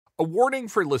A warning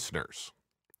for listeners.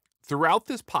 Throughout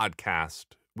this podcast,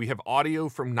 we have audio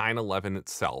from 9/11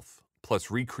 itself, plus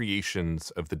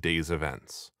recreations of the day's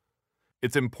events.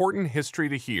 It's important history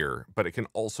to hear, but it can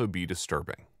also be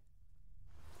disturbing.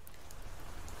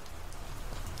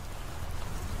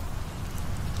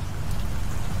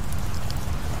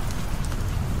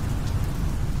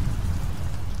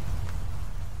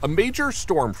 A major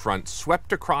storm front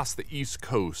swept across the East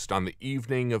Coast on the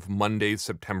evening of Monday,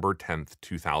 September 10th,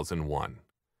 2001.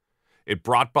 It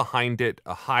brought behind it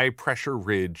a high-pressure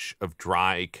ridge of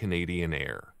dry Canadian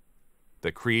air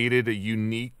that created a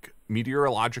unique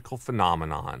meteorological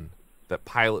phenomenon that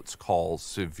pilots call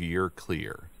severe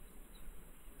clear.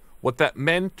 What that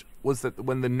meant was that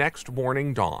when the next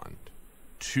morning dawned,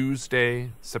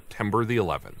 Tuesday, September the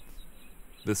 11th,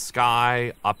 the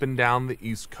sky up and down the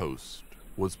East Coast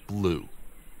was blue,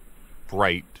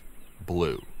 bright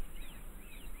blue.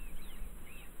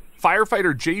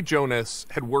 Firefighter Jay Jonas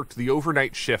had worked the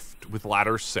overnight shift with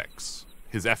Ladder 6,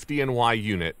 his FDNY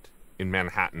unit in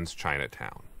Manhattan's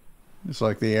Chinatown. It's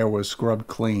like the air was scrubbed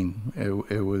clean.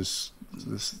 It was,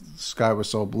 the sky was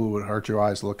so blue it hurt your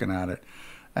eyes looking at it.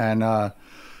 And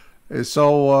it was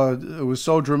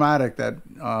so dramatic that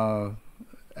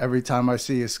every time I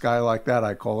see a sky like that,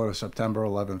 I call it a September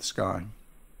 11th sky.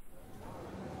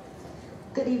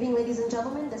 Good evening, ladies and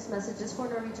gentlemen. This message is for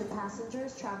Norwegian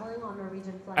passengers traveling on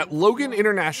Norwegian flights. At Logan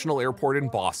International Airport in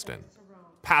Boston,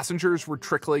 passengers were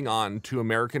trickling on to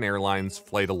American Airlines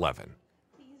Flight 11,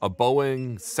 a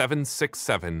Boeing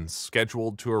 767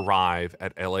 scheduled to arrive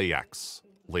at LAX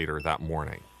later that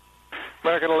morning.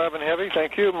 American 11 Heavy,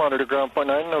 thank you. Monitor ground point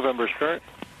 9, November start.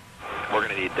 We're going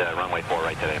to need runway 4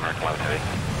 right today, American 11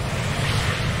 Heavy.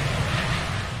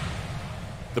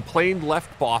 The plane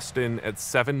left Boston at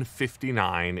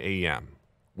 7:59 a.m.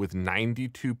 with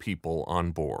 92 people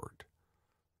on board.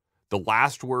 The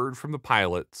last word from the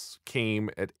pilots came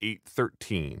at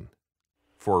 8:13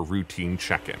 for a routine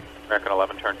check-in. American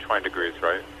 11, turn 20 degrees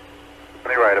right.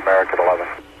 20 right, American 11.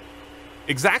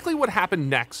 Exactly what happened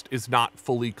next is not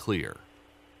fully clear,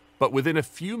 but within a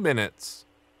few minutes,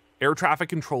 air traffic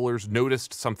controllers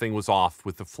noticed something was off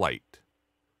with the flight.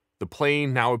 The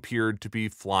plane now appeared to be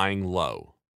flying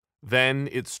low. Then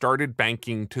it started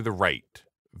banking to the right,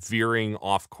 veering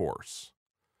off course.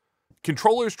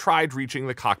 Controllers tried reaching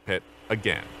the cockpit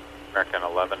again. American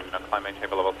 11, climb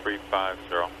maintain level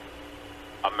 350.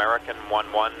 American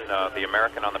 11, the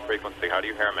American on the frequency, how do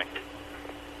you hear me?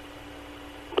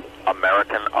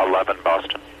 American 11,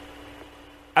 Boston.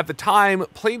 At the time,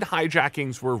 plane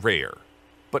hijackings were rare,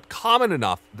 but common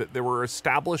enough that there were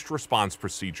established response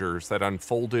procedures that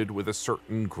unfolded with a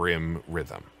certain grim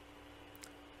rhythm.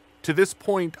 To this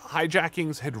point,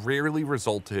 hijackings had rarely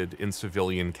resulted in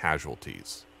civilian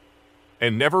casualties,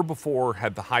 and never before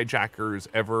had the hijackers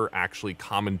ever actually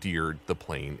commandeered the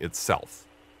plane itself.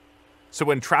 So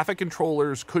when traffic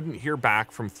controllers couldn't hear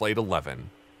back from Flight 11,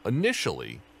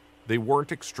 initially, they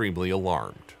weren't extremely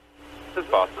alarmed. This is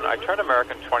Boston. I turned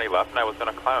American 20 left and I was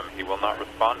going to climb him. He will not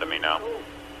respond to me now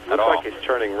at all. Looks like he's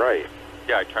turning right.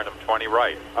 Yeah, I turned him 20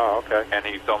 right. Oh, okay. And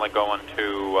he's only going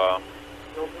to,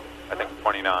 I think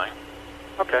 29.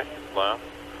 Okay. Well,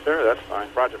 Sure, that's fine.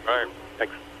 Roger. all right.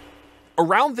 Thanks.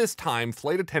 Around this time,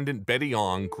 flight attendant Betty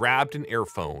Ong grabbed an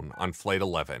airphone on Flight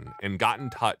 11 and got in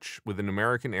touch with an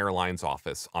American Airlines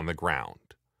office on the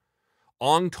ground.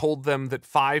 Ong told them that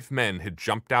 5 men had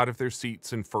jumped out of their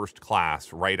seats in first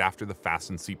class right after the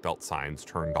fasten seatbelt signs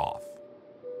turned off.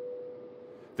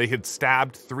 They had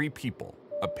stabbed 3 people,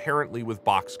 apparently with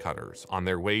box cutters, on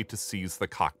their way to seize the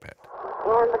cockpit.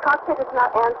 And the cockpit is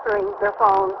not answering their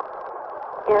phone.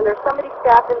 And there's somebody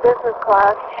stabbed in business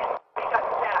class.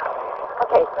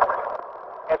 Okay.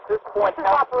 At this point, This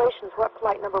is operations. What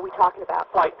flight number are we talking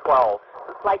about? Flight 12.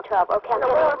 Flight 12. Okay, so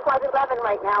we're on Flight 11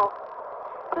 right now.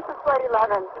 This is Flight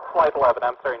 11. It's Flight 11.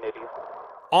 I'm sorry, Nitty.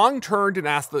 Ong turned and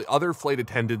asked the other flight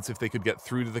attendants if they could get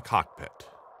through to the cockpit.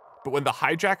 But when the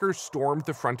hijackers stormed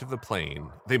the front of the plane,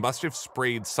 they must have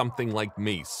sprayed something like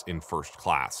mace in first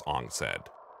class, Ong said.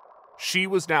 She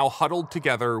was now huddled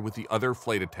together with the other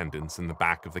flight attendants in the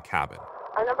back of the cabin.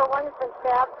 Our number 1 has been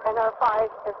stabbed, and our 5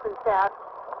 has been stabbed.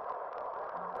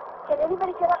 Can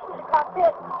anybody get up to the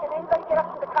cockpit? Can anybody get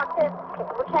up to the cockpit?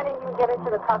 We can't even get into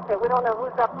the cockpit. We don't know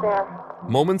who's up there.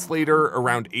 Moments later,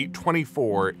 around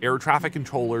 8:24, air traffic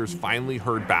controllers finally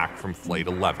heard back from Flight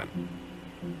 11.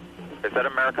 Is that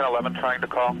American 11 trying to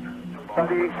call?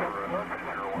 Study.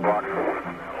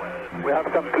 We have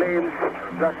some planes.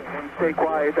 Just stay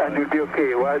quiet and you'll be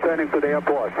okay. We're turning to the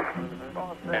airport.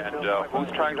 And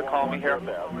who's trying to call me here?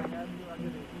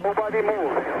 Nobody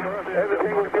move.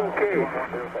 Everything will be okay.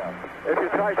 If you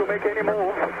try to make any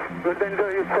move, you'll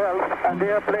injure yourself and the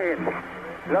airplane.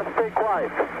 Just stay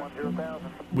quiet.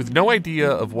 With no idea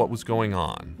of what was going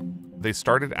on, they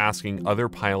started asking other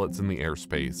pilots in the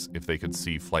airspace if they could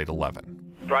see Flight 11.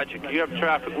 Roger, you have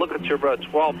traffic. Look at your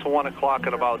 12 to 1 o'clock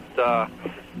at about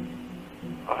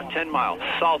 10 miles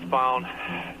southbound.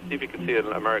 See if you can see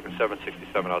an American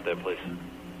 767 out there, please.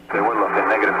 They were looking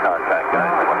negative contact,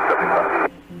 guys.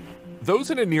 175.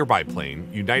 Those in a nearby plane,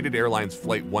 United Airlines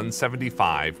Flight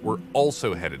 175, were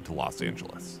also headed to Los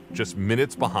Angeles, just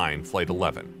minutes behind Flight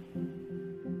 11.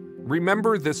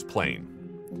 Remember this plane,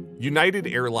 United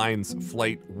Airlines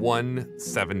Flight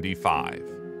 175.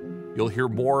 You'll hear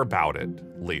more about it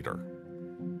later.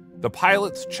 The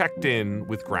pilots checked in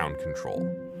with ground control.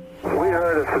 We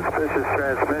heard a suspicious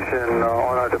transmission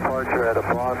on our departure out of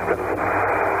Boston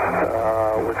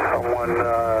with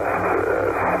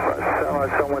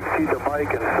someone keyed the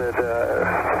mic and said,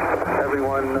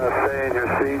 everyone stay in your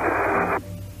seats.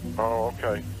 Oh,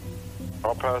 okay.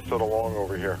 I'll pass it along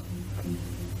over here.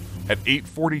 At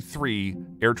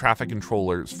 8:43, air traffic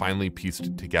controllers finally pieced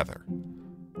it together.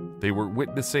 They were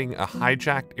witnessing a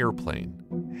hijacked airplane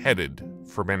headed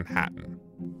for Manhattan.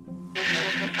 I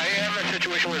have a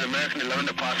situation with American 11,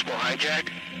 a possible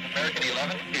hijack. American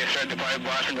 11? Yes, sir. Departed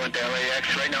Boston, went to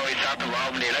LAX. Right now he's south of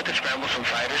Albany. I'd like to scramble some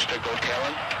fighters to go tail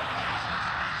him.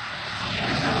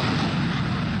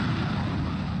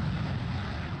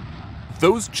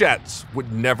 Those jets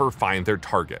would never find their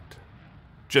target.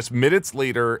 Just minutes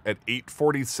later, at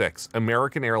 8:46,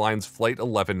 American Airlines Flight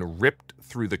 11 ripped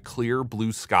through the clear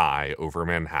blue sky over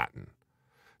Manhattan.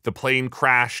 The plane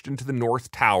crashed into the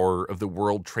North Tower of the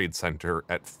World Trade Center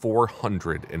at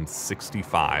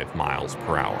 465 miles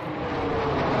per hour.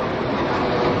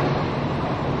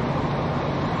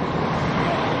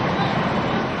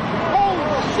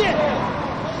 Holy shit!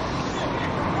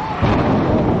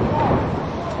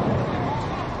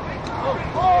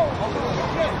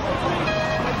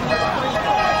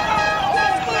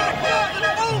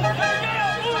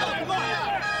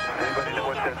 Anybody know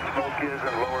what that smoke is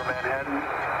in Lower Manhattan?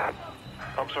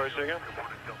 I'm sorry, say again?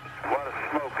 A lot of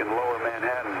smoke in Lower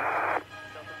Manhattan.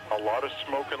 A lot of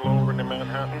smoke in Lower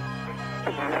Manhattan?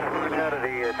 Coming out of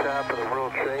the top of the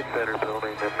World Trade Center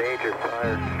building, a major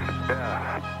fire.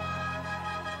 Yeah.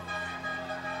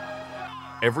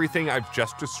 Everything I've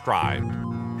just described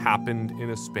happened in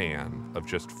a span of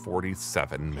just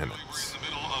 47 minutes. We're in the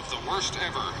middle of the worst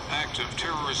ever act of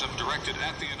terrorism directed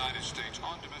at the United States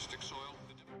on domestic soil.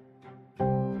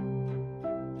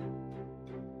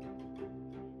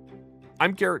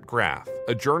 I'm Garrett Graff,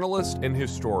 a journalist and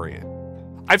historian.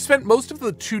 I've spent most of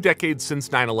the 2 decades since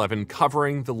 9/11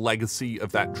 covering the legacy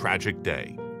of that tragic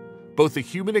day, both the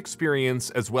human experience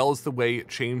as well as the way it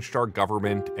changed our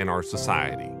government and our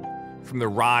society, from the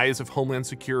rise of Homeland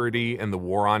Security and the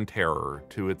war on terror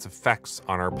to its effects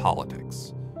on our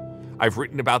politics. I've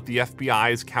written about the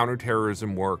FBI's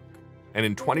counterterrorism work, and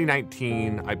in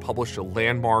 2019, I published a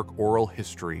landmark oral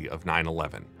history of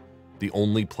 9/11, the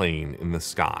only plane in the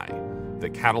sky,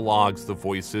 that catalogs the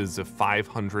voices of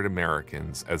 500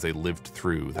 Americans as they lived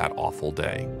through that awful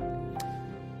day.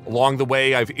 Along the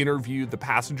way, I've interviewed the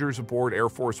passengers aboard Air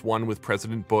Force One with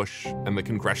President Bush and the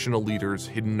congressional leaders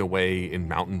hidden away in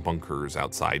mountain bunkers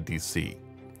outside D.C.,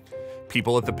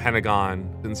 people at the Pentagon,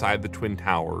 inside the Twin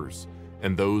Towers,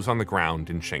 and those on the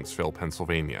ground in Shanksville,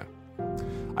 Pennsylvania.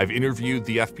 I've interviewed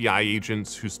the FBI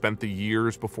agents who spent the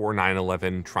years before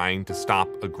 9/11 trying to stop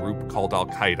a group called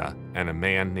Al-Qaeda and a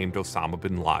man named Osama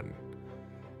bin Laden,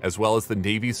 as well as the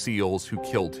Navy SEALs who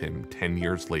killed him 10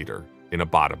 years later in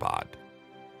Abbottabad.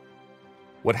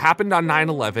 What happened on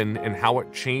 9/11 and how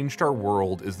it changed our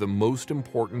world is the most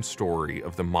important story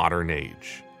of the modern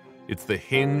age. It's the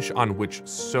hinge on which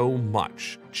so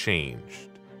much changed,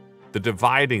 the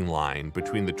dividing line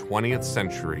between the 20th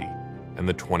century and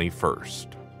the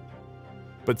 21st.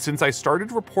 But since I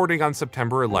started reporting on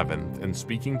September 11th and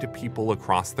speaking to people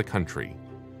across the country,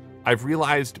 I've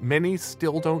realized many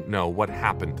still don't know what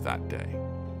happened that day.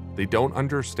 They don't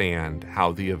understand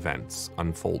how the events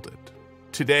unfolded.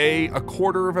 Today, a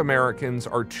quarter of Americans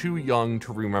are too young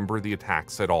to remember the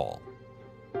attacks at all.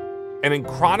 And in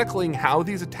chronicling how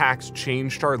these attacks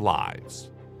changed our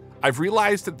lives, I've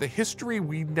realized that the history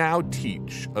we now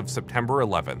teach of September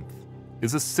 11th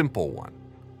is a simple one.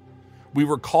 We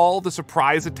recall the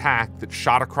surprise attack that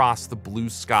shot across the blue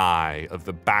sky of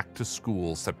the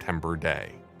back-to-school September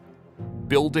day.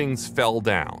 Buildings fell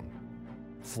down.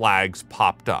 Flags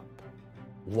popped up.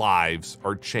 Lives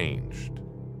are changed.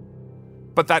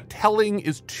 But that telling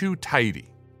is too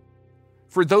tidy.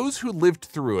 For those who lived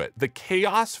through it, the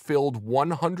chaos-filled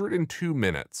 102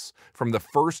 minutes from the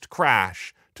first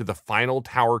crash to the final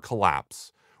tower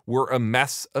collapse were a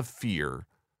mess of fear,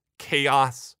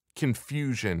 chaos,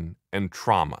 confusion, and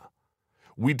trauma.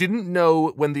 We didn't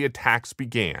know when the attacks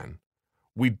began.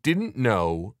 We didn't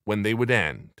know when they would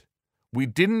end. We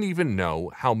didn't even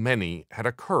know how many had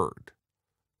occurred.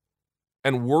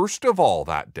 And worst of all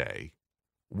that day,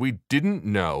 we didn't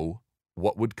know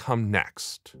what would come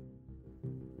next.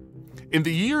 In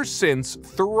the years since,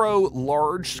 thorough,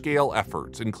 large-scale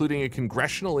efforts, including a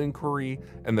congressional inquiry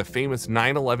and the famous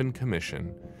 9/11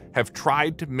 Commission, have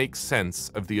tried to make sense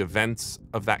of the events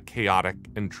of that chaotic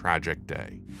and tragic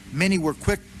day. Many were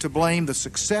quick to blame the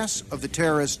success of the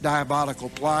terrorists' diabolical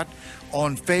plot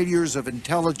on failures of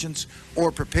intelligence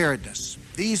or preparedness.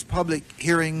 These public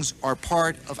hearings are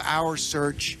part of our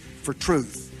search for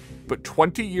truth. But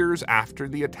 20 years after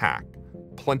the attack,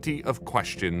 plenty of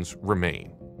questions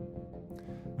remain.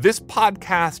 This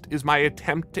podcast is my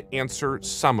attempt to answer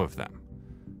some of them.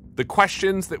 The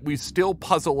questions that we still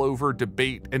puzzle over,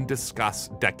 debate, and discuss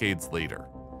decades later.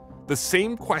 The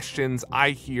same questions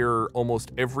I hear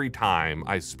almost every time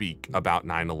I speak about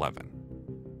 9/11.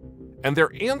 And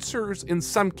their answers, in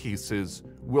some cases,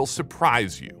 will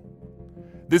surprise you.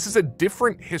 This is a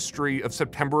different history of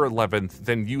September 11th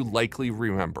than you likely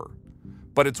remember,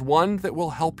 but it's one that will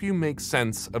help you make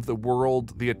sense of the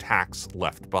world the attacks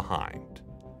left behind.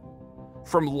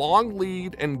 From Long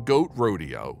Lead and Goat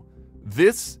Rodeo,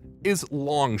 this is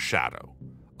Long Shadow,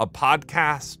 a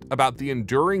podcast about the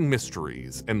enduring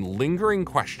mysteries and lingering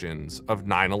questions of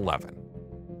 9/11.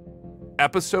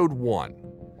 Episode 1,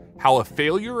 How a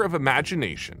Failure of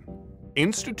Imagination,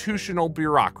 Institutional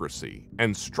Bureaucracy,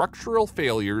 and Structural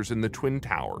Failures in the Twin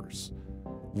Towers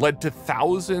led to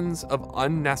thousands of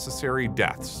unnecessary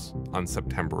deaths on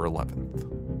September 11th.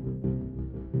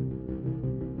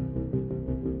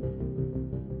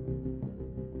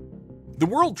 The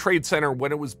World Trade Center,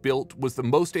 when it was built, was the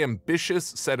most ambitious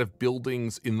set of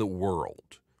buildings in the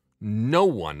world. No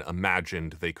one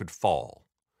imagined they could fall.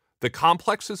 The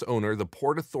complex's owner, the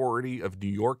Port Authority of New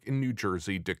York and New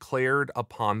Jersey, declared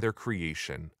upon their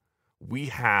creation, "We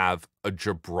have a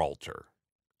Gibraltar."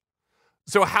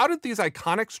 So how did these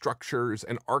iconic structures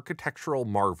and architectural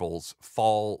marvels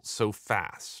fall so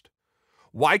fast?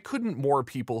 Why couldn't more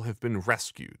people have been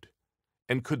rescued?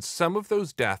 And could some of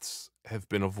those deaths have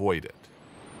been avoided?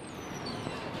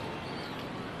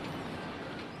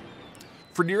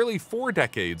 For nearly 4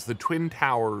 decades, the Twin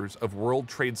Towers of World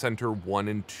Trade Center 1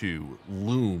 and 2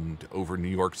 loomed over New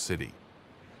York City.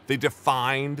 They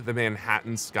defined the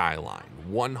Manhattan skyline,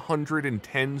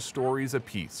 110 stories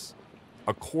apiece,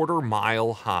 a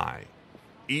quarter-mile high,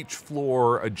 each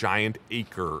floor a giant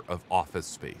acre of office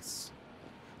space.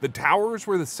 The towers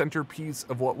were the centerpiece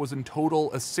of what was in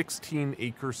total a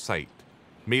 16-acre site,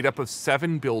 made up of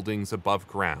 7 buildings above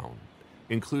ground,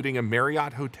 including a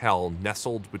Marriott hotel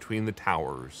nestled between the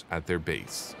towers at their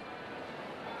base.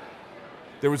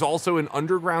 There was also an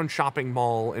underground shopping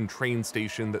mall and train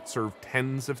station that served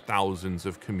tens of thousands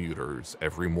of commuters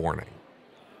every morning.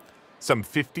 Some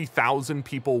 50,000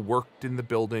 people worked in the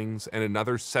buildings, and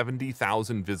another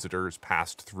 70,000 visitors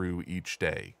passed through each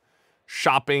day,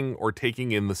 shopping or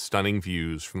taking in the stunning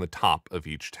views from the top of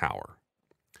each tower.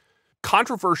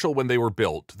 Controversial when they were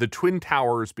built, the Twin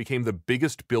Towers became the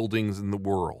biggest buildings in the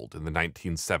world in the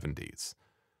 1970s.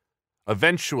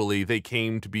 Eventually, they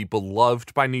came to be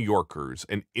beloved by New Yorkers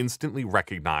and instantly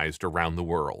recognized around the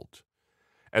world.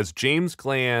 As James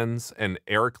Glanz and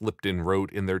Eric Lipton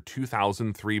wrote in their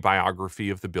 2003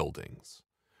 biography of the buildings,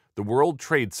 the World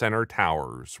Trade Center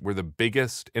towers were the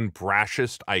biggest and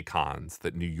brashest icons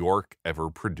that New York ever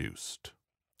produced.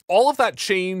 All of that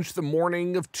changed the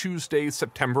morning of Tuesday,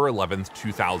 September 11th,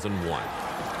 2001.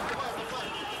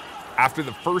 After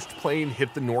the first plane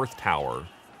hit the North Tower,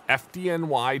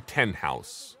 FDNY 10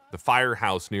 House, the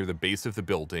firehouse near the base of the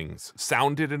buildings,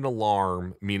 sounded an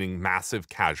alarm meaning massive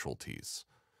casualties.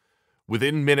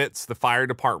 Within minutes, the fire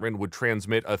department would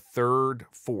transmit a 3rd,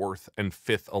 4th, and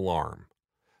 5th alarm.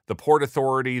 The Port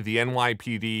Authority, the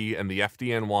NYPD, and the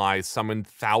FDNY summoned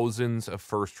thousands of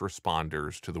first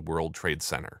responders to the World Trade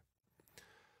Center.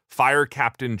 Fire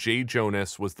Captain Jay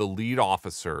Jonas was the lead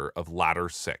officer of Ladder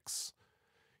 6.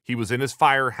 He was in his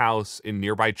firehouse in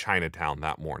nearby Chinatown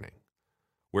that morning,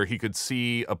 where he could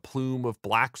see a plume of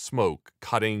black smoke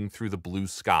cutting through the blue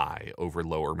sky over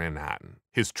Lower Manhattan.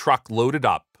 His truck loaded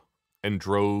up and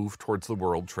drove towards the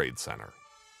World Trade Center.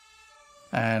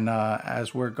 And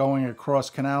as we're going across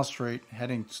Canal Street,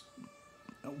 heading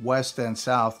west and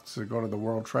south to go to the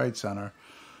World Trade Center,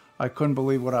 I couldn't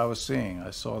believe what I was seeing.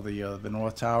 I saw the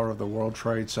North Tower of the World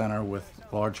Trade Center with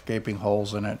large gaping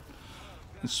holes in it,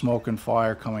 and smoke and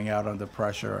fire coming out under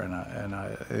pressure,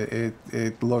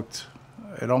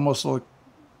 it almost looked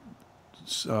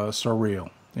surreal.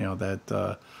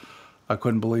 That I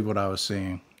couldn't believe what I was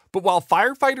seeing. But while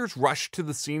firefighters rushed to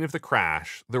the scene of the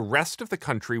crash, the rest of the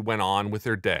country went on with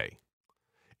their day.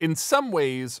 In some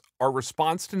ways, our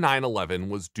response to 9/11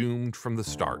 was doomed from the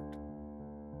start.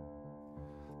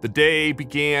 The day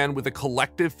began with a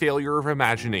collective failure of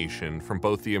imagination from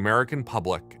both the American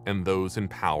public and those in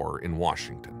power in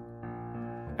Washington.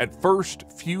 At first,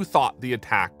 few thought the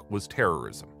attack was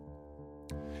terrorism.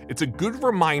 It's a good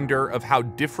reminder of how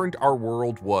different our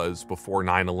world was before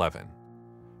 9/11,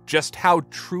 just how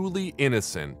truly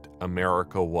innocent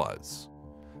America was,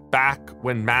 back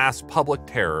when mass public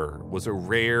terror was a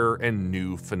rare and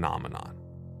new phenomenon.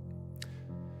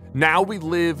 Now we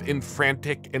live in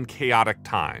frantic and chaotic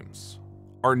times.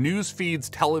 Our news feeds,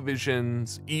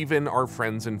 televisions, even our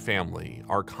friends and family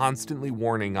are constantly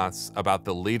warning us about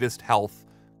the latest health,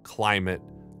 climate,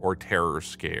 or terror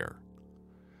scare.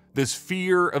 This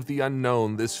fear of the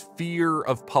unknown, this fear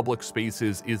of public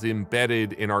spaces is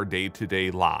embedded in our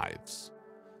day-to-day lives.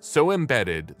 So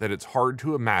embedded that it's hard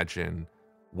to imagine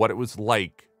what it was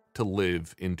like to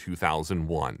live in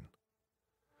 2001.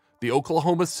 The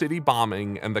Oklahoma City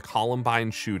bombing and the Columbine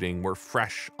shooting were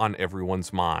fresh on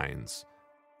everyone's minds.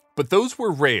 But those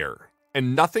were rare,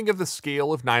 and nothing of the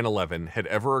scale of 9/11 had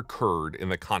ever occurred in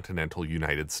the continental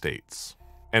United States.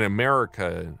 And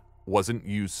America wasn't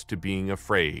used to being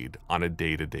afraid on a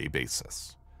day-to-day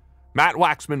basis. Matt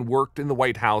Waxman worked in the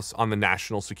White House on the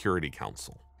National Security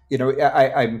Council.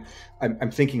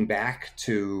 I'm thinking back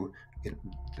to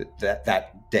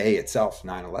that day itself,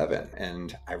 9/11,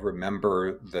 and I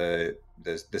remember the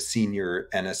senior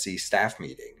NSC staff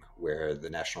meeting where the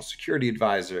National Security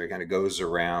Advisor kind of goes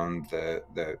around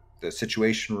the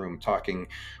Situation Room talking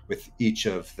with each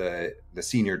of the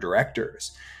senior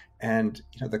directors. And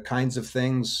the kinds of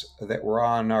things that were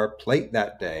on our plate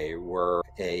that day were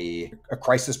a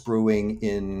crisis brewing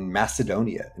in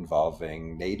Macedonia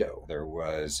involving NATO. There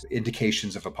was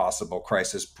indications of a possible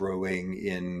crisis brewing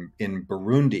in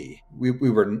Burundi. We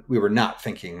were not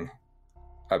thinking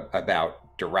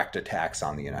about direct attacks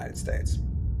on the United States.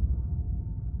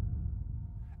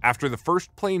 After the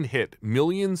first plane hit,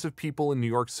 millions of people in New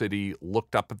York City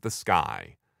looked up at the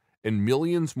sky, and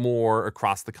millions more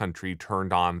across the country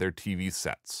turned on their TV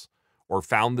sets or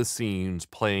found the scenes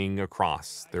playing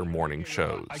across their morning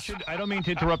shows. I don't mean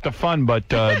to interrupt the fun, but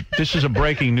this is a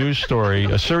breaking news story,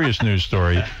 a serious news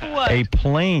story. What? A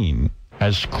plane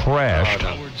has crashed,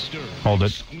 hold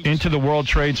it, into the World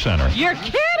Trade Center. You're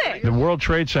kidding! The World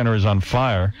Trade Center is on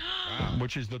fire,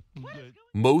 which is the...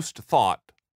 Most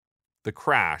thought the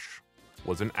crash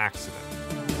was an accident.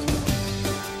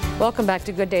 Welcome back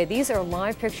to Good Day. These are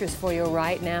live pictures for you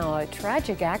right now. A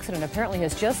tragic accident apparently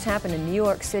has just happened in New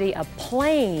York City. A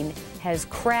plane has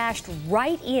crashed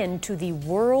right into the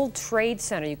World Trade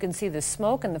Center. You can see the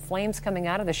smoke and the flames coming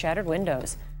out of the shattered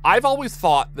windows. I've always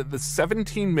thought that the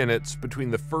 17 minutes between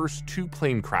the first two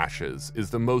plane crashes is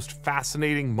the most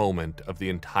fascinating moment of the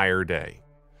entire day.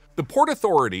 The Port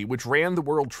Authority, which ran the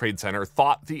World Trade Center,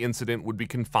 thought the incident would be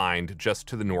confined just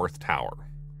to the North Tower.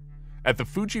 At the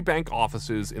Fuji Bank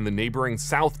offices in the neighboring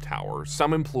South Tower,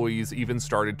 some employees even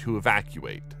started to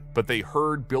evacuate, but they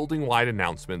heard building-wide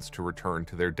announcements to return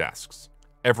to their desks.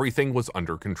 Everything was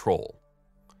under control.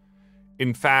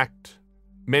 In fact,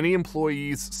 many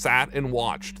employees sat and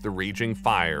watched the raging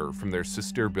fire from their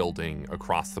sister building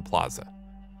across the plaza,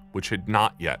 which had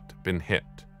not yet been hit.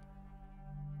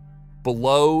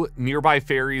 Below, nearby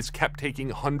ferries kept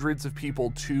taking hundreds of people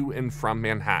to and from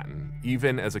Manhattan,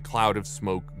 even as a cloud of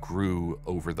smoke grew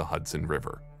over the Hudson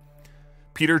River.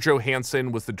 Peter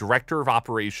Johansson was the director of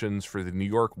operations for the New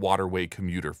York Waterway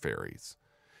commuter ferries.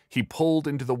 He pulled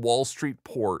into the Wall Street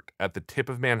port at the tip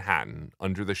of Manhattan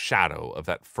under the shadow of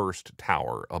that first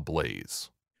tower ablaze.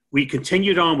 We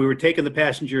continued on. We were taking the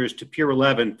passengers to Pier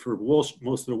 11 for most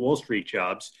of the Wall Street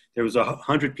jobs. There was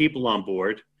 100 people on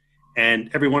board, and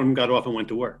every one of them got off and went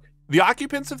to work. The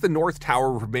occupants of the North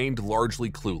Tower remained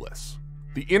largely clueless.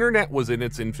 The internet was in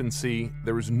its infancy.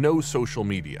 There was no social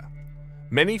media.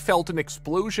 Many felt an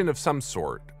explosion of some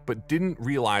sort, but didn't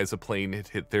realize a plane had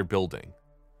hit their building.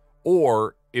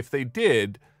 Or, if they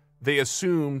did, they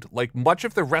assumed, like much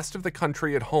of the rest of the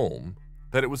country at home,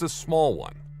 that it was a small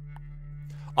one.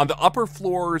 On the upper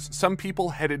floors, some people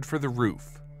headed for the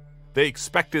roof. They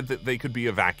expected that they could be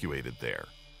evacuated there.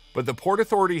 But the Port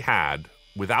Authority had,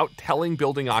 without telling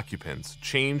building occupants,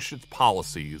 changed its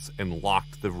policies and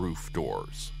locked the roof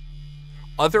doors.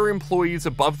 Other employees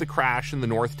above the crash in the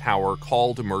North Tower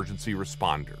called emergency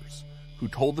responders, who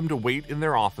told them to wait in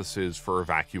their offices for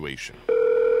evacuation.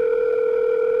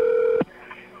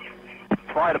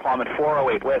 Fire Department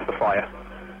 408, where's the fire?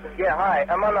 Yeah, hi.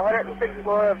 I'm on the 106th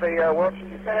floor of the World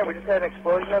Trade Center. We just had an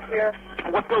explosion up here.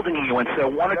 What building are you in, sir?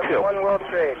 1 or 2? One World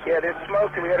Trade. Yeah, there's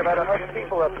smoke, and we had about 100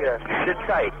 people up here. Sit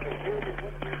tight.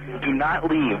 Do not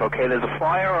leave, okay? There's a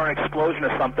fire or an explosion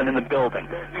or something in the building.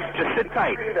 Just sit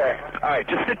tight. All right,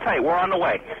 just sit tight. We're on the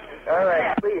way. All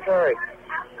right, please hurry.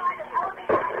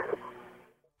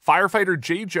 Firefighter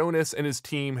Jay Jonas and his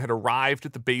team had arrived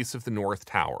at the base of the North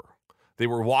Tower. They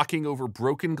were walking over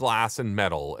broken glass and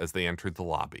metal as they entered the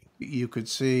lobby. You could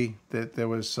see that there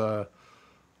was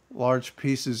large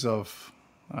pieces of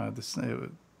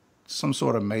some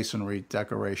sort of masonry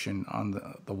decoration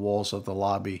on the walls of the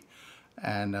lobby,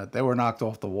 and they were knocked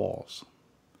off the walls.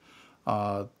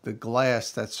 The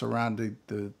glass that surrounded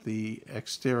the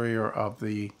exterior of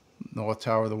the North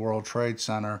Tower of the World Trade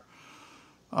Center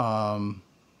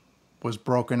was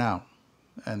broken out.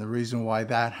 And the reason why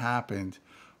that happened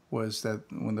was that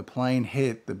when the plane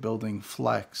hit, the building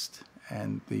flexed,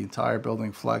 and the entire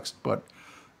building flexed, but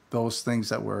those things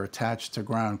that were attached to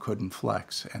ground couldn't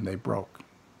flex, and they broke.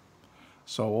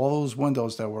 So all those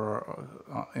windows that were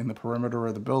in the perimeter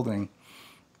of the building,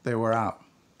 they were out.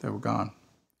 They were gone.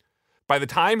 By the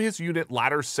time his unit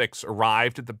Ladder 6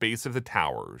 arrived at the base of the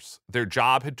towers, their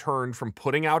job had turned from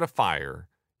putting out a fire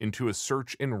into a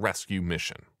search and rescue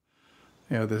mission.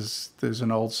 You know, there's an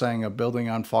old saying, a building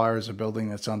on fire is a building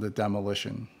that's under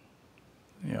demolition.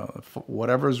 You know,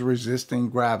 whatever's resisting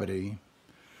gravity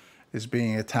is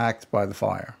being attacked by the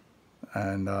fire.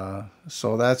 And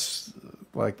so that's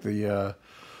like the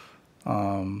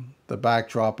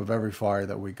backdrop of every fire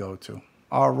that we go to.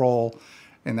 Our role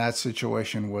in that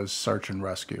situation was search and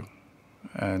rescue.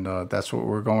 And that's what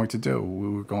we're going to do. We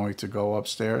were going to go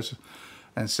upstairs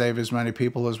and save as many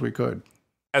people as we could.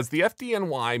 As the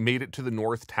FDNY made it to the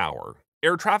North Tower,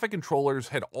 air traffic controllers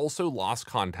had also lost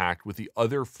contact with the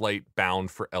other flight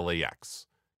bound for LAX,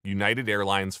 United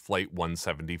Airlines Flight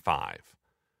 175.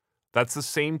 That's the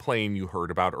same plane you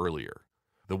heard about earlier,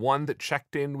 the one that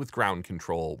checked in with ground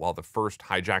control while the first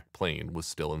hijacked plane was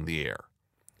still in the air.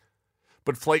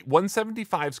 But Flight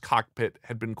 175's cockpit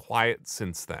had been quiet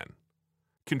since then.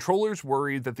 Controllers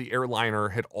worried that the airliner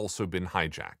had also been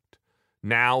hijacked.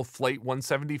 Now, Flight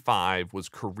 175 was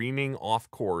careening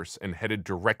off course and headed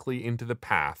directly into the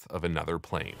path of another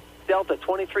plane. Delta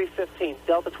 2315.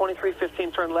 Delta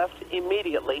 2315, turn left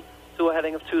immediately to a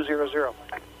heading of 200.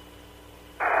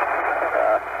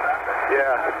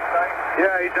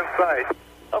 Yeah, he's in sight.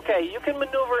 Okay, you can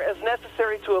maneuver as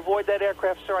necessary to avoid that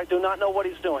aircraft, sir. I do not know what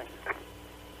he's doing.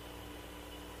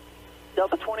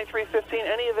 Delta 2315,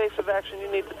 any evasive action you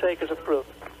need to take is approved.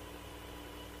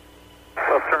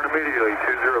 Left turn immediately,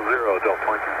 200, Delta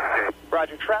 2315.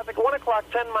 Roger, traffic, 1 o'clock,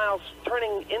 10 miles,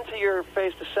 turning into your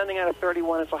face, descending out of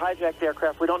 31. It's a hijacked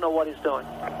aircraft. We don't know what he's doing.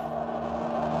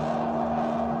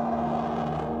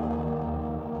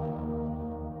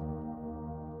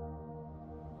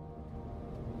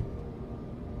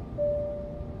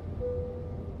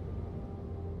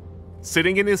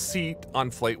 Sitting in his seat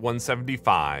on Flight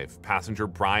 175, passenger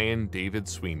Brian David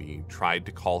Sweeney tried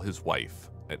to call his wife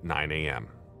at 9 a.m.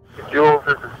 Jules,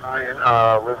 this is Brian.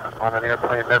 Listen, on an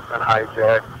airplane that's been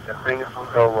hijacked, and things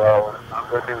don't go well, and it's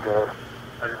not looking good.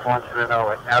 I just want you to know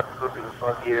I absolutely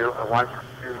love you. I want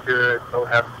you to do good. So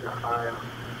happy to time.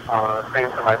 Same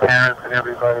to my parents and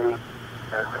everybody.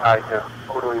 And I just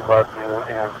totally love you,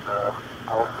 and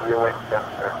I'll see you later,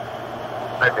 sir.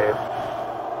 Bye, babe.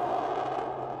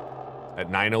 At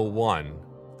 9:01,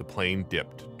 the plane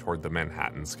dipped toward the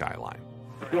Manhattan skyline.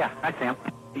 Yeah, I see him.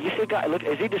 You see a guy, look,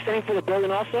 is he descending through the building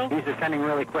also? He's descending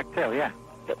really quick, too, yeah.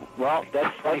 Well,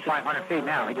 that's 2,500 feet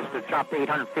now. He just dropped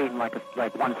 800 feet in like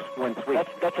one sweep.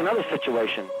 That's another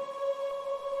situation.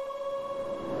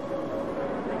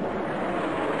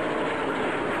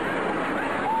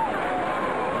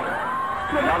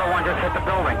 Another one just hit the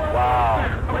building. Wow.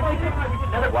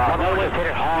 Wow, another one hit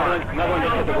it hard. Another one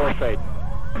just hit the World Trade.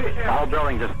 The whole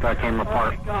building just came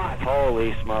apart.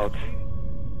 Holy smokes.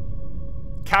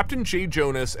 Captain Jay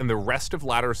Jonas and the rest of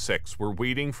Ladder 6 were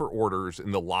waiting for orders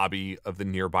in the lobby of the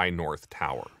nearby North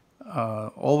Tower.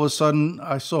 All of a sudden,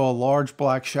 I saw a large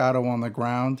black shadow on the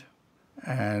ground,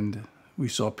 and we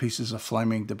saw pieces of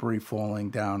flaming debris falling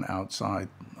down outside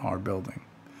our building.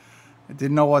 I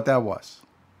didn't know what that was,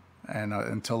 and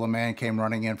until a man came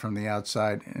running in from the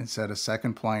outside and said a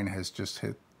second plane has just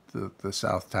hit the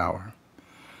South Tower.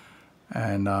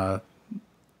 And the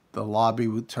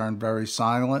lobby turned very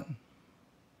silent.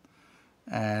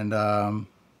 And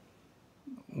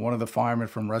one of the firemen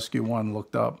from Rescue 1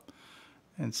 looked up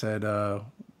and said,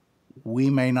 we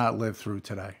may not live through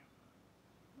today.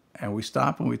 And we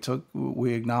stopped and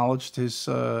we acknowledged his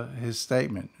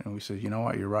statement. And we said, you know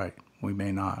what, you're right. We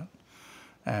may not.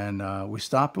 And we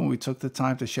stopped and we took the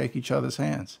time to shake each other's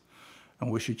hands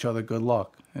and wish each other good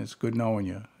luck. It's good knowing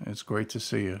you. It's great to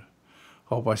see you.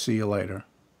 Hope I see you later.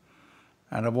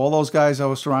 And of all those guys I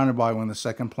was surrounded by when the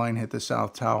second plane hit the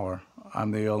South Tower,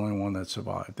 I'm the only one that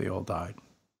survived. They all died.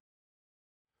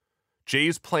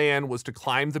 Jay's plan was to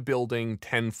climb the building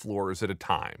 10 floors at a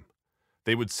time.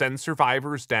 They would send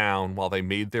survivors down while they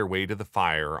made their way to the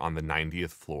fire on the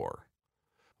 90th floor.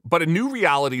 But a new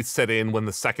reality set in when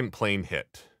the second plane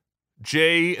hit.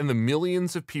 Jay and the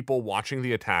millions of people watching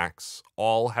the attacks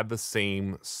all had the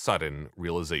same sudden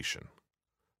realization.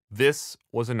 This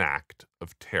was an act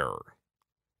of terror.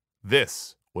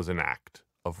 This was an act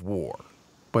of war.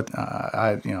 But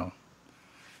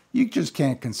you just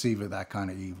can't conceive of that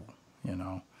kind of evil,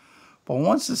 But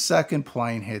once the second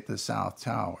plane hit the South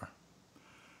Tower,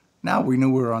 now we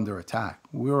knew we were under attack.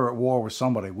 We were at war with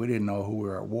somebody. We didn't know who we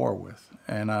were at war with.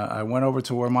 And I went over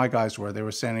to where my guys were. They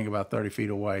were standing about 30 feet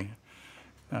away.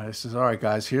 I says, all right,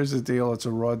 guys, here's the deal. It's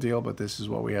a raw deal, but this is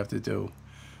what we have to do.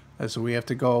 And so we have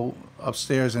to go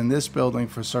upstairs in this building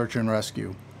for search and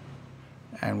rescue.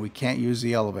 And we can't use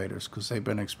the elevators because they've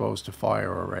been exposed to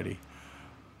fire already.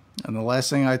 And the last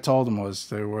thing I told them was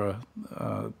they're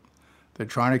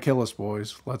trying to kill us,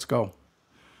 boys. Let's go.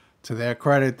 To their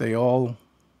credit, they all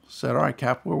said, all right,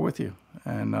 Cap, we're with you.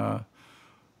 And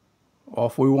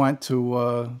off we went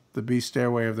to the B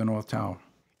stairway of the North Tower.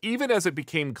 Even as it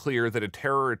became clear that a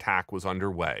terror attack was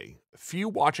underway, few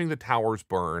watching the towers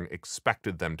burn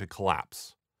expected them to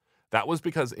collapse. That was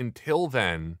because until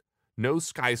then, no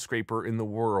skyscraper in the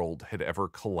world had ever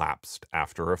collapsed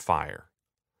after a fire.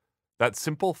 That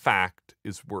simple fact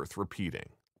is worth repeating.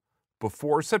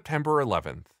 Before September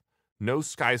 11th, no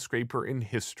skyscraper in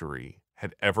history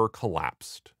had ever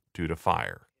collapsed due to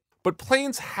fire. But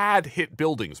planes had hit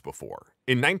buildings before.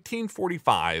 In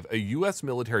 1945, a U.S.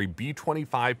 military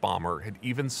B-25 bomber had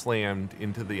even slammed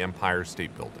into the Empire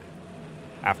State Building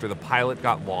after the pilot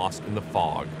got lost in the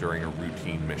fog during a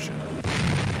routine mission.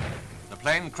 The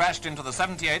plane crashed into the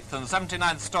 78th and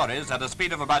 79th stories at a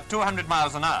speed of about 200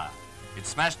 miles an hour. It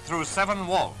smashed through 7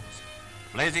 walls.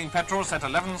 Blazing petrol set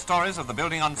 11 stories of the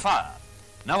building on fire.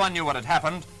 No one knew what had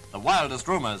happened. The wildest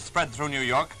rumors spread through New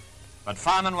York. But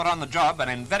firemen were on the job, and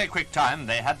in very quick time,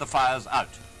 they had the fires out.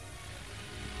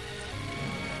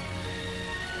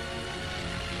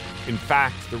 In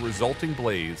fact, the resulting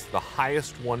blaze, the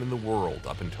highest one in the world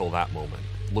up until that moment,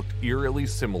 looked eerily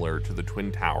similar to the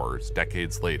Twin Towers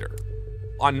decades later.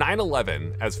 On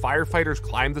 9/11, as firefighters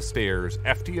climbed the stairs,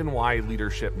 FDNY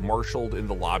leadership marshaled in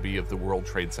the lobby of the World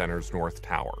Trade Center's North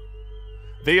Tower.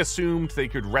 They assumed they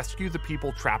could rescue the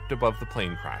people trapped above the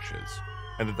plane crashes,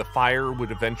 and that the fire would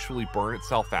eventually burn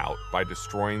itself out by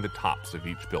destroying the tops of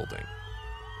each building.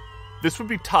 This would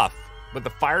be tough, but the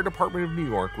fire department of New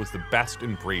York was the best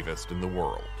and bravest in the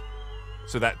world.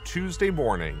 So that Tuesday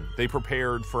morning, they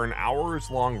prepared for an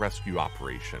hours-long rescue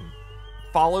operation,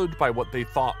 followed by what they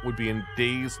thought would be a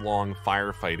days-long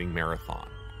firefighting marathon.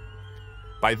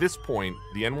 By this point,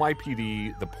 the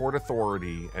NYPD, the Port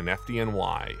Authority, and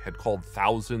FDNY had called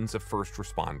thousands of first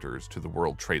responders to the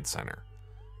World Trade Center.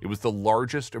 It was the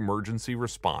largest emergency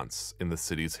response in the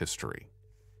city's history.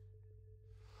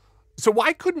 So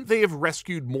why couldn't they have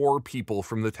rescued more people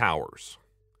from the towers?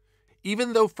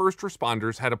 Even though first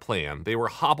responders had a plan, they were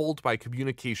hobbled by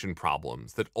communication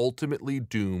problems that ultimately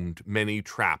doomed many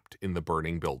trapped in the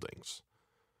burning buildings.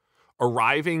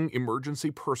 Arriving emergency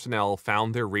personnel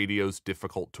found their radios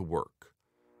difficult to work.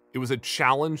 It was a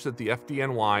challenge that the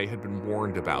FDNY had been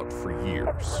warned about for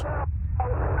years.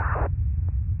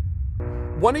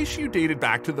 One issue dated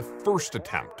back to the first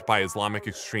attempt by Islamic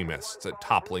extremists at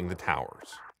toppling the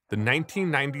towers, the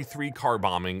 1993 car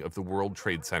bombing of the World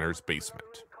Trade Center's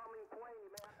basement.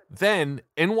 Then,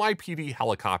 NYPD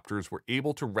helicopters were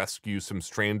able to rescue some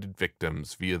stranded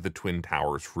victims via the Twin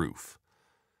Towers roof.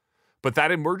 But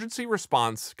that emergency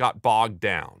response got bogged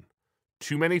down.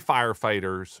 Too many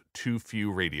firefighters, too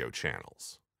few radio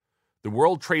channels. The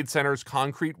World Trade Center's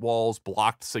concrete walls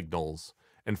blocked signals,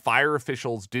 and fire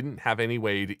officials didn't have any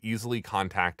way to easily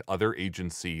contact other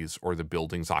agencies or the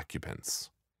building's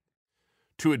occupants.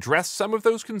 To address some of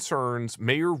those concerns,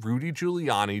 Mayor Rudy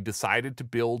Giuliani decided to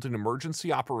build an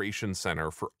emergency operations center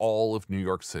for all of New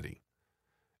York City.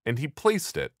 And he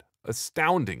placed it,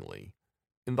 astoundingly,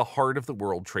 in the heart of the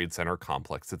World Trade Center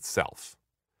complex itself.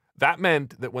 That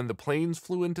meant that when the planes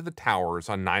flew into the towers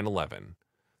on 9/11,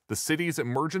 the city's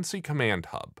emergency command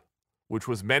hub, which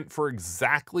was meant for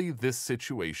exactly this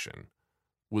situation,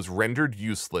 was rendered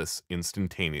useless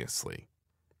instantaneously.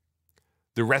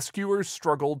 The rescuers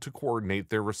struggled to coordinate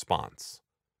their response.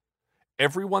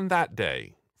 Everyone that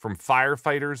day, from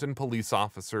firefighters and police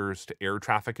officers to air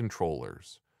traffic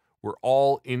controllers, were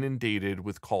all inundated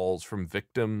with calls from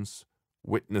victims,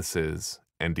 witnesses,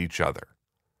 and each other.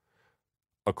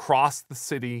 Across the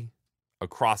city,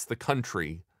 across the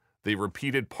country, they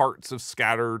repeated parts of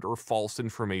scattered or false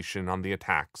information on the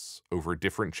attacks over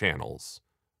different channels,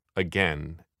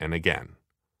 again and again.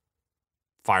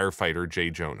 Firefighter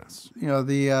Jay Jonas. You know,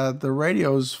 the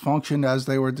radios functioned as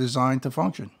they were designed to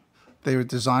function. They were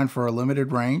designed for a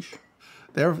limited range.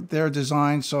 They're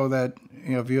designed so that,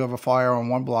 you know, if you have a fire on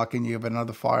one block and you have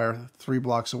another fire 3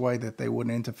 blocks away, that they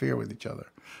wouldn't interfere with each other.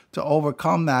 To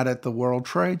overcome that at the World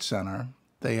Trade Center,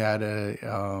 they had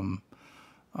a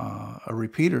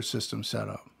repeater system set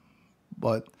up.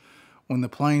 But when the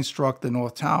plane struck the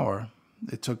North Tower,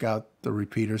 it took out the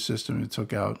repeater system. It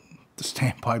took out the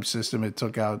standpipe system. It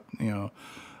took out,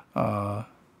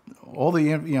 all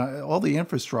the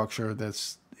infrastructure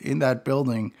that's in that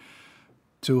building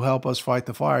to help us fight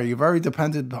the fire. You're very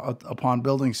dependent upon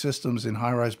building systems in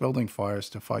high-rise building fires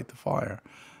to fight the fire.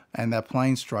 And that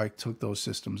plane strike took those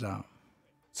systems out.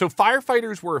 So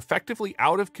firefighters were effectively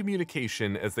out of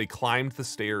communication as they climbed the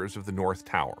stairs of the North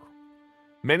Tower.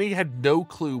 Many had no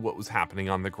clue what was happening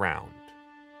on the ground.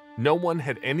 No one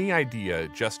had any idea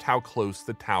just how close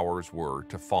the towers were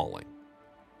to falling.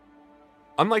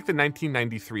 Unlike the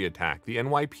 1993 attack, the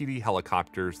NYPD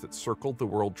helicopters that circled the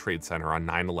World Trade Center on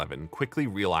 9/11 quickly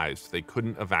realized they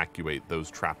couldn't evacuate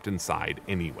those trapped inside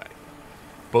anyway.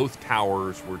 Both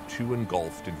towers were too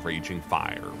engulfed in raging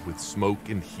fire, with smoke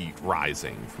and heat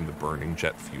rising from the burning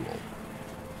jet fuel.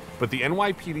 But the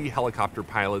NYPD helicopter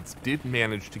pilots did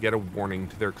manage to get a warning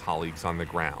to their colleagues on the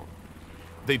ground.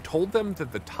 They told them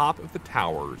that the top of the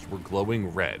towers were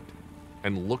glowing red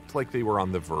and looked like they were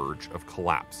on the verge of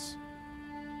collapse.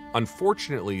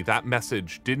 Unfortunately, that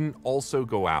message didn't also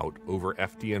go out over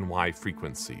FDNY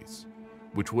frequencies,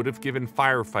 which would have given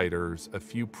firefighters a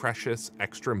few precious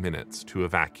extra minutes to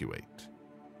evacuate.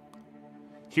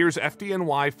 Here's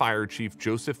FDNY Fire Chief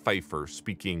Joseph Pfeiffer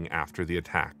speaking after the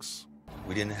attacks.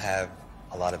 We didn't have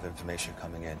a lot of information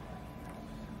coming in.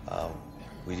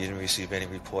 We didn't receive any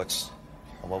reports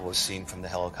on what was seen from the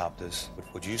helicopters.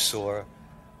 What you saw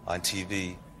on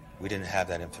TV, we didn't have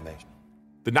that information.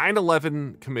 The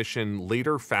 9/11 Commission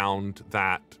later found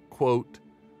that, quote,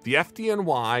 the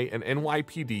FDNY and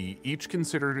NYPD each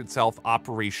considered itself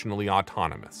operationally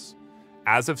autonomous.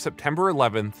 As of September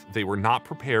 11th, they were not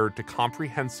prepared to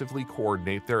comprehensively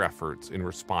coordinate their efforts in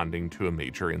responding to a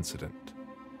major incident.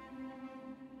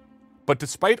 But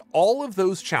despite all of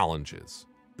those challenges,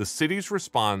 the city's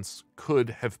response could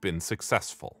have been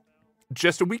successful.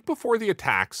 Just a week before the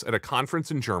attacks at a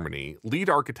conference in Germany, lead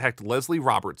architect Leslie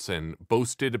Robertson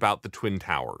boasted about the Twin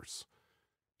Towers.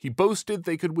 He boasted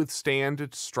they could withstand a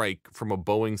strike from a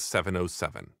Boeing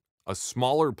 707, a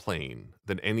smaller plane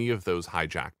than any of those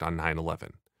hijacked on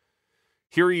 9/11.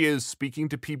 Here he is speaking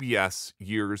to PBS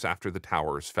years after the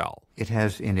towers fell. It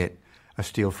has in it a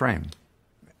steel frame.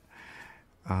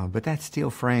 But that steel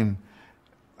frame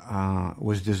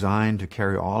was designed to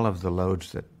carry all of the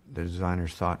loads that the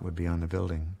designers thought would be on the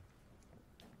building.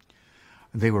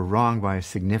 They were wrong by a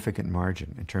significant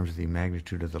margin in terms of the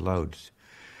magnitude of the loads.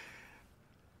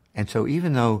 And so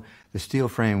even though the steel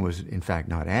frame was in fact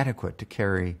not adequate to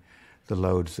carry the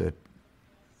loads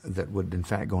that would in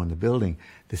fact go in the building,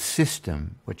 the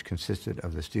system, which consisted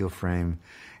of the steel frame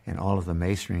and all of the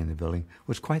masonry in the building,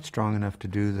 was quite strong enough to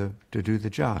do the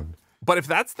job. But if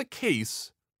that's the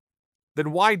case,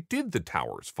 then why did the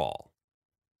towers fall?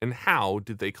 And how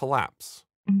did they collapse?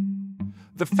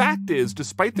 The fact is,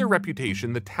 despite their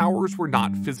reputation, the towers were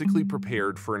not physically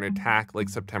prepared for an attack like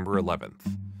September 11th.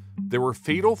 There were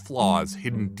fatal flaws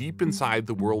hidden deep inside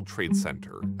the World Trade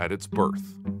Center at its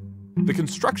birth. The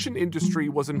construction industry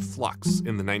was in flux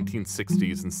in the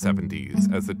 1960s and 70s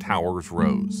as the towers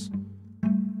rose.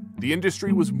 The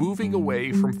industry was moving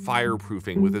away from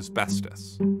fireproofing with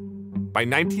asbestos. By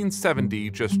 1970,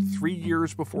 just 3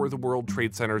 years before the World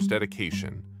Trade Center's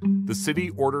dedication, the city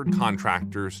ordered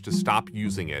contractors to stop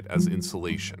using it as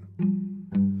insulation.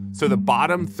 So the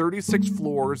bottom 36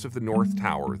 floors of the North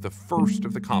Tower, the first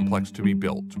of the complex to be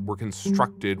built, were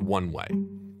constructed one way,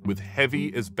 with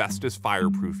heavy asbestos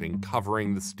fireproofing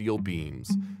covering the steel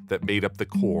beams that made up the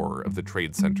core of the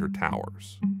Trade Center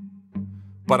towers.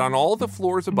 But on all the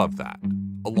floors above that,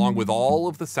 along with all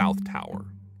of the South Tower,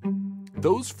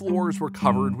 those floors were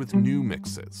covered with new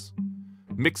mixes.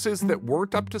 mixes that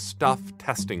weren't up to stuff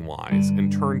testing-wise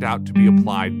and turned out to be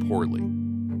applied poorly.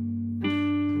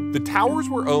 The towers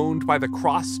were owned by the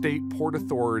Cross-State Port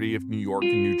Authority of New York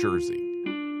and New Jersey.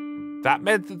 That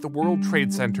meant that the World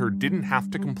Trade Center didn't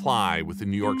have to comply with the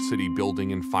New York City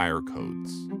building and fire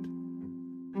codes.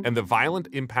 And the violent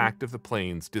impact of the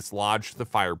planes dislodged the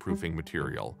fireproofing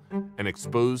material and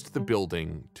exposed the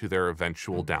building to their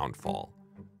eventual downfall,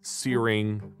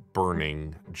 searing,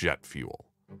 burning jet fuel.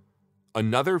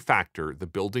 Another factor the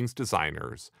building's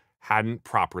designers hadn't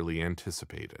properly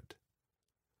anticipated.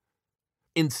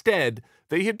 Instead,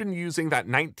 they had been using that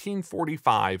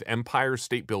 1945 Empire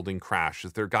State Building crash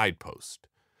as their guidepost.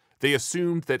 They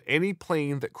assumed that any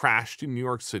plane that crashed in New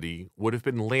York City would have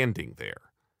been landing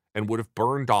there and would have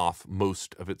burned off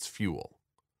most of its fuel.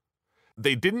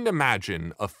 They didn't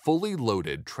imagine a fully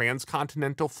loaded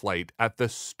transcontinental flight at the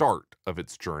start of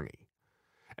its journey.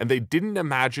 And they didn't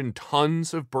imagine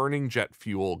tons of burning jet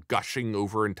fuel gushing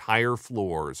over entire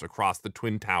floors across the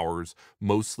Twin Towers'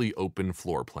 mostly open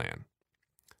floor plan.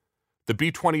 The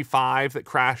B-25 that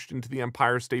crashed into the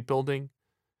Empire State Building,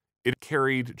 it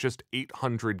carried just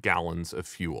 800 gallons of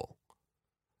fuel.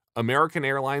 American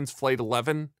Airlines Flight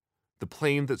 11, the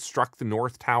plane that struck the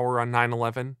North Tower on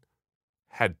 9/11,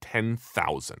 had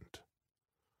 10,000.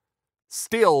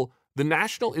 Still, the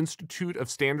National Institute of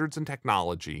Standards and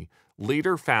Technology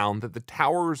later found that the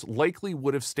towers likely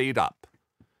would have stayed up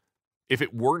if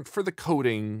it weren't for the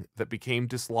coating that became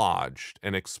dislodged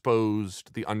and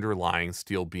exposed the underlying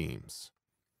steel beams.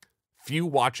 Few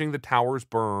watching the towers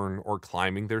burn or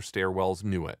climbing their stairwells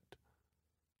knew it,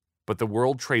 but the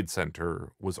World Trade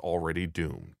Center was already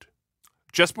doomed.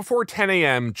 Just before 10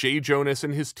 a.m., Jay Jonas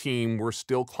and his team were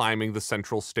still climbing the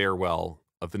central stairwell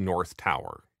of the North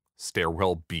Tower,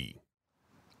 Stairwell B.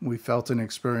 We felt and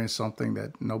experienced something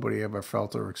that nobody ever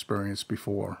felt or experienced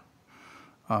before.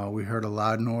 We heard a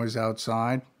loud noise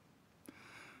outside,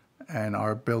 and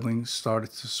our building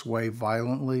started to sway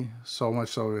violently, so much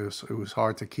so it was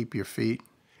hard to keep your feet.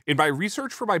 In my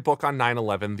research for my book on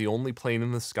 9/11, The Only Plane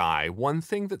in the Sky, one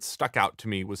thing that stuck out to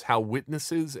me was how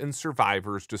witnesses and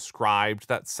survivors described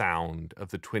that sound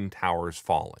of the Twin Towers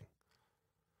falling.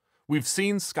 We've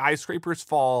seen skyscrapers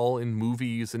fall in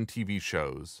movies and TV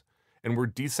shows, and we're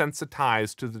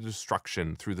desensitized to the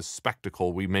destruction through the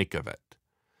spectacle we make of it.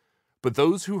 But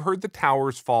those who heard the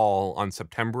towers fall on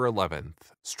September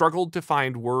 11th struggled to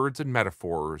find words and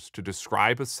metaphors to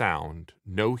describe a sound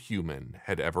no human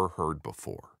had ever heard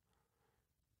before.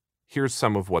 Here's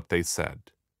some of what they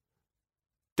said.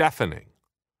 Deafening,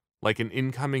 like an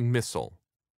incoming missile,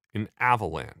 an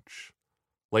avalanche,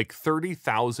 like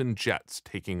 30,000 jets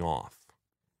taking off.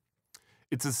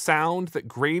 It's a sound that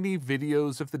grainy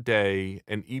videos of the day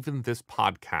and even this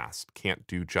podcast can't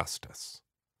do justice.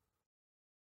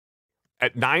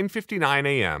 At 9:59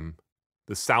 a.m.,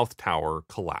 the South Tower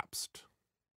collapsed.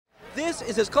 This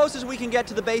is as close as we can get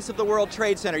to the base of the World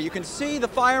Trade Center. You can see the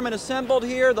firemen assembled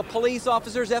here, the police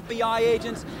officers, FBI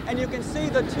agents, and you can see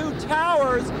the two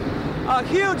towers. A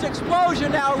huge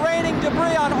explosion now raining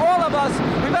debris on all of us.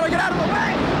 We better get out of the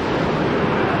way!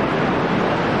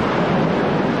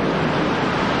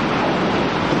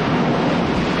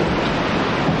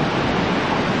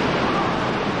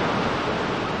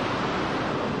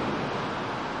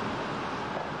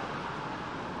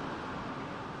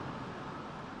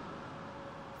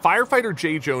 Firefighter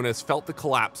Jay Jonas felt the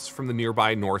collapse from the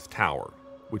nearby North Tower,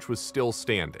 which was still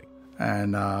standing.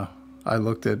 And I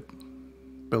looked at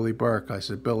Billy Burke. I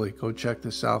said, Billy, go check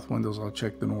the south windows. I'll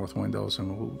check the north windows,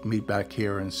 and we'll meet back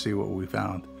here and see what we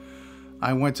found.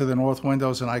 I went to the north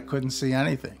windows, and I couldn't see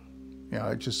anything. You know,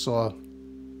 I just saw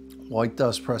white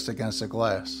dust pressed against the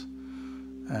glass.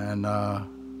 And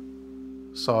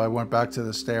so I went back to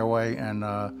the stairway and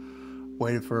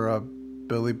waited for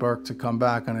Billy Burke to come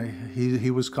back, and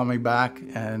he was coming back,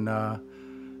 and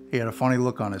he had a funny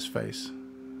look on his face.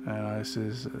 And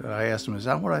I asked him, is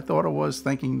that what I thought it was,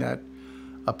 thinking that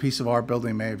a piece of our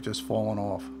building may have just fallen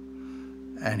off?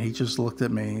 And he just looked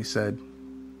at me and he said,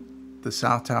 the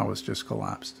South Tower's just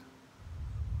collapsed.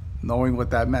 Knowing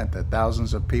what that meant, that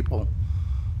thousands of people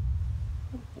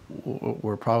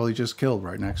were probably just killed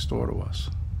right next door to us.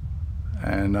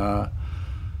 And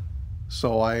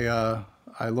so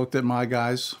I looked at my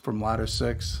guys from Ladder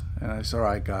 6, and I said, all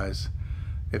right, guys,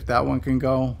 if that one can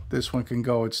go, this one can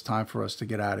go. It's time for us to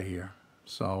get out of here.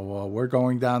 So we're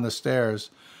going down the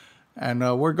stairs, and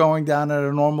we're going down at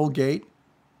a normal gait,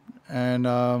 and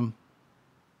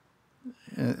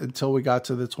until we got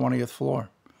to the 20th floor.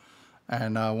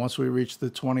 And once we reached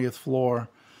the 20th floor,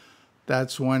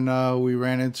 that's when we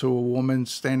ran into a woman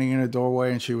standing in a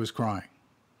doorway, and she was crying.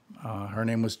 Her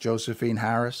name was Josephine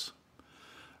Harris.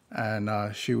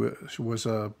 And she was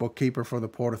a bookkeeper for the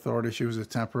Port Authority. She was a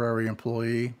temporary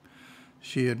employee.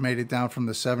 She had made it down from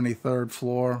the 73rd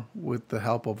floor with the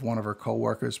help of one of her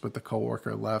coworkers, but the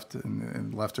coworker left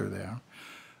and left her there.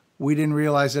 We didn't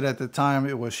realize it at the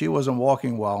time. She wasn't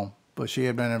walking well, but she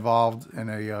had been involved in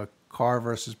a car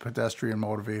versus pedestrian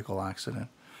motor vehicle accident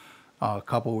a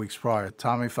couple of weeks prior.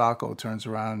 Tommy Falco turns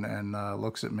around and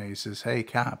looks at me. He says, "Hey,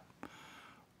 Cap,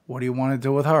 what do you want to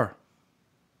do with her?"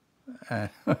 And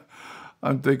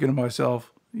I'm thinking to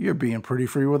myself, you're being pretty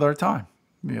free with our time.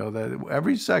 You know, that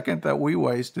every second that we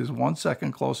waste is 1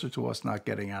 second closer to us not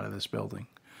getting out of this building.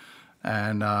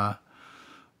 And,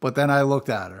 but then I looked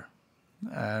at her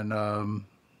and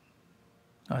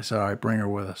I said, all right, bring her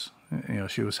with us. You know,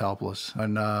 she was helpless.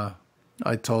 And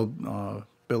I told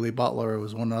Billy Butler, it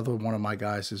was another one of my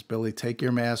guys, is Billy, take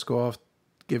your mask off,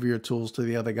 give your tools to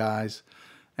the other guys,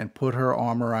 and put her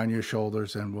arm around your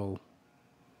shoulders, and we'll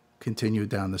continue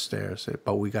down the stairs.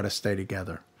 But we got to stay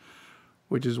together,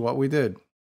 which is what we did.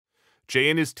 Jay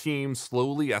and his team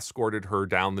slowly escorted her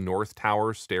down the North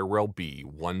Tower stairwell B,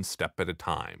 one step at a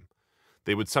time.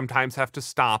 They would sometimes have to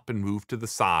stop and move to the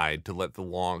side to let the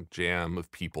long jam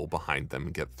of people behind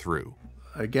them get through.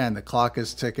 Again, the clock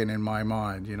is ticking in my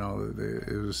mind. You know,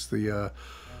 it was the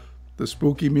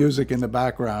spooky music in the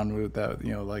background with that,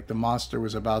 you know, like the monster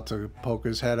was about to poke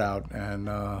his head out, and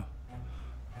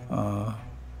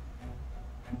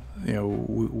you know,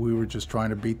 we were just trying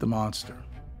to beat the monster.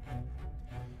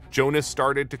 Jonas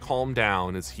started to calm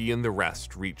down as he and the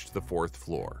rest reached the 4th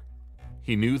floor.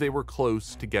 He knew they were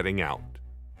close to getting out.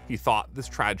 He thought this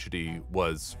tragedy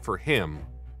was, for him,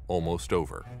 almost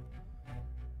over.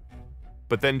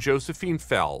 But then Josephine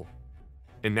fell,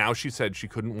 and now she said she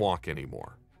couldn't walk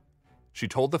anymore. She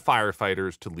told the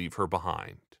firefighters to leave her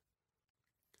behind.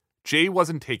 Jay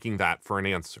wasn't taking that for an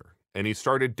answer, and he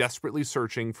started desperately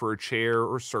searching for a chair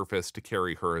or surface to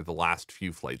carry her the last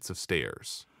few flights of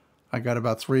stairs. I got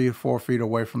about 3 or 4 feet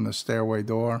away from the stairway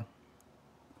door,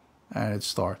 and it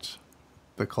starts.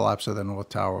 The collapse of the North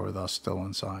Tower with us still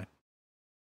inside.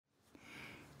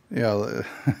 You know,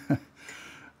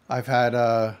 I've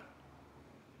had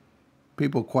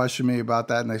people question me about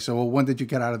that, and they say, well, when did you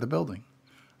get out of the building?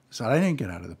 I said, I didn't get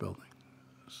out of the building.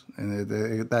 And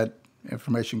that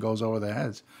information goes over their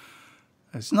heads.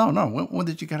 I said, no, when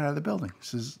did you get out of the building? He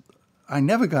says, I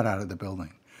never got out of the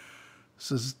building. He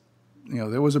says, you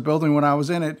know, there was a building when I was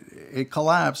in it, it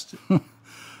collapsed.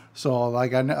 So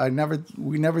like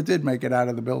we never did make it out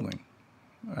of the building.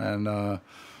 And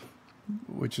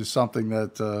which is something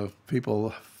that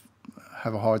people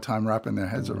have a hard time wrapping their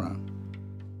heads around.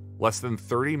 Less than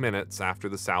 30 minutes after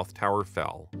the South Tower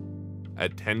fell,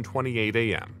 at 10:28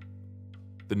 a.m.,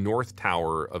 the North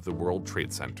Tower of the World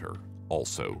Trade Center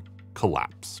also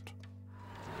collapsed.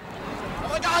 Oh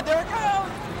my God, there it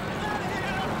goes!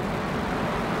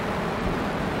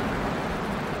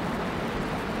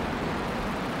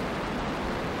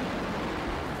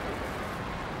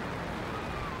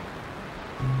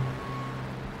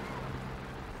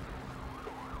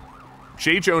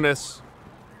 Jay Jonas,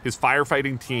 his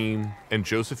firefighting team, and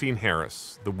Josephine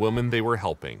Harris, the woman they were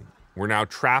helping, were now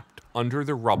trapped under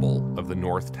the rubble of the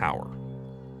North Tower.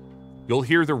 You'll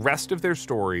hear the rest of their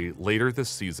story later this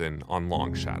season on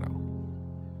Long Shadow.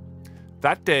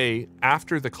 That day,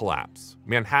 after the collapse,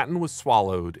 Manhattan was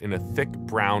swallowed in a thick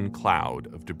brown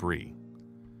cloud of debris.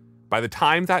 By the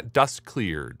time that dust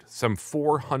cleared, some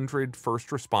 400 first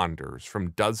responders from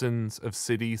dozens of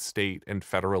city, state, and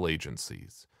federal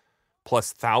agencies,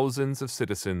 plus thousands of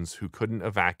citizens who couldn't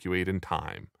evacuate in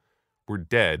time, were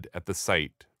dead at the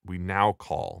site we now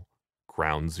call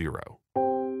Ground Zero.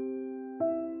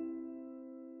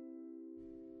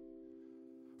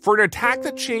 For an attack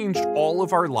that changed all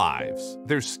of our lives,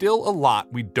 there's still a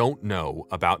lot we don't know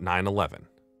about 9/11.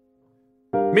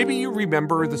 Maybe you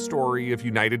remember the story of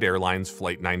United Airlines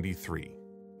Flight 93,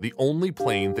 the only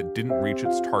plane that didn't reach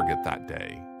its target that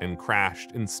day and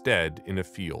crashed instead in a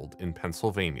field in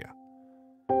Pennsylvania.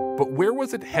 But where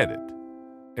was it headed?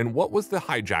 And what was the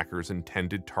hijacker's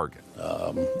intended target?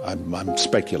 I'm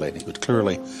speculating, but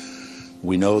clearly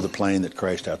we know the plane that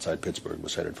crashed outside Pittsburgh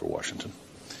was headed for Washington.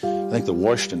 I think the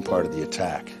Washington part of the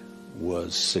attack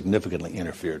was significantly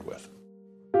interfered with.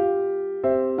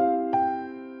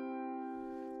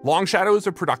 Long Shadow is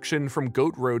a production from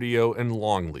Goat Rodeo and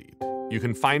Longlead. You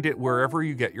can find it wherever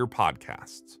you get your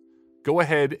podcasts. Go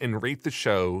ahead and rate the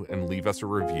show and leave us a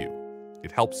review.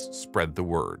 It helps spread the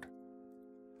word.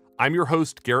 I'm your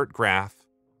host, Garrett Graff.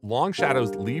 Long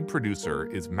Shadow's lead producer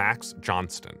is Max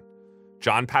Johnston.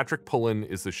 John Patrick Pullen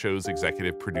is the show's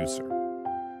executive producer.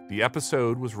 The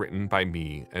episode was written by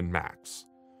me and Max.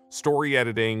 Story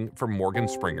editing from Morgan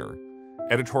Springer.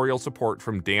 Editorial support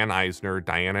from Dan Eisner,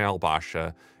 Diana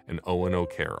Albasha, and Owen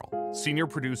O'Carroll. Senior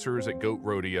producers at Goat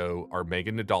Rodeo are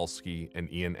Megan Nadolski and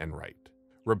Ian Enright.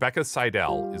 Rebecca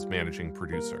Seidel is managing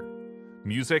producer.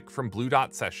 Music from Blue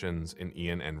Dot Sessions and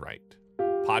Ian Enright.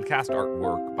 Podcast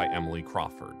artwork by Emily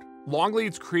Crawford.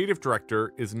 Longlead's creative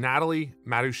director is Natalie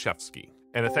Matuszewski.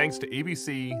 And a thanks to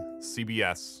ABC,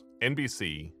 CBS,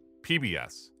 NBC,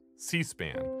 PBS,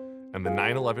 C-SPAN, and the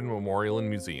 9/11 Memorial and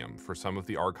Museum for some of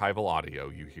the archival audio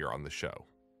you hear on the show.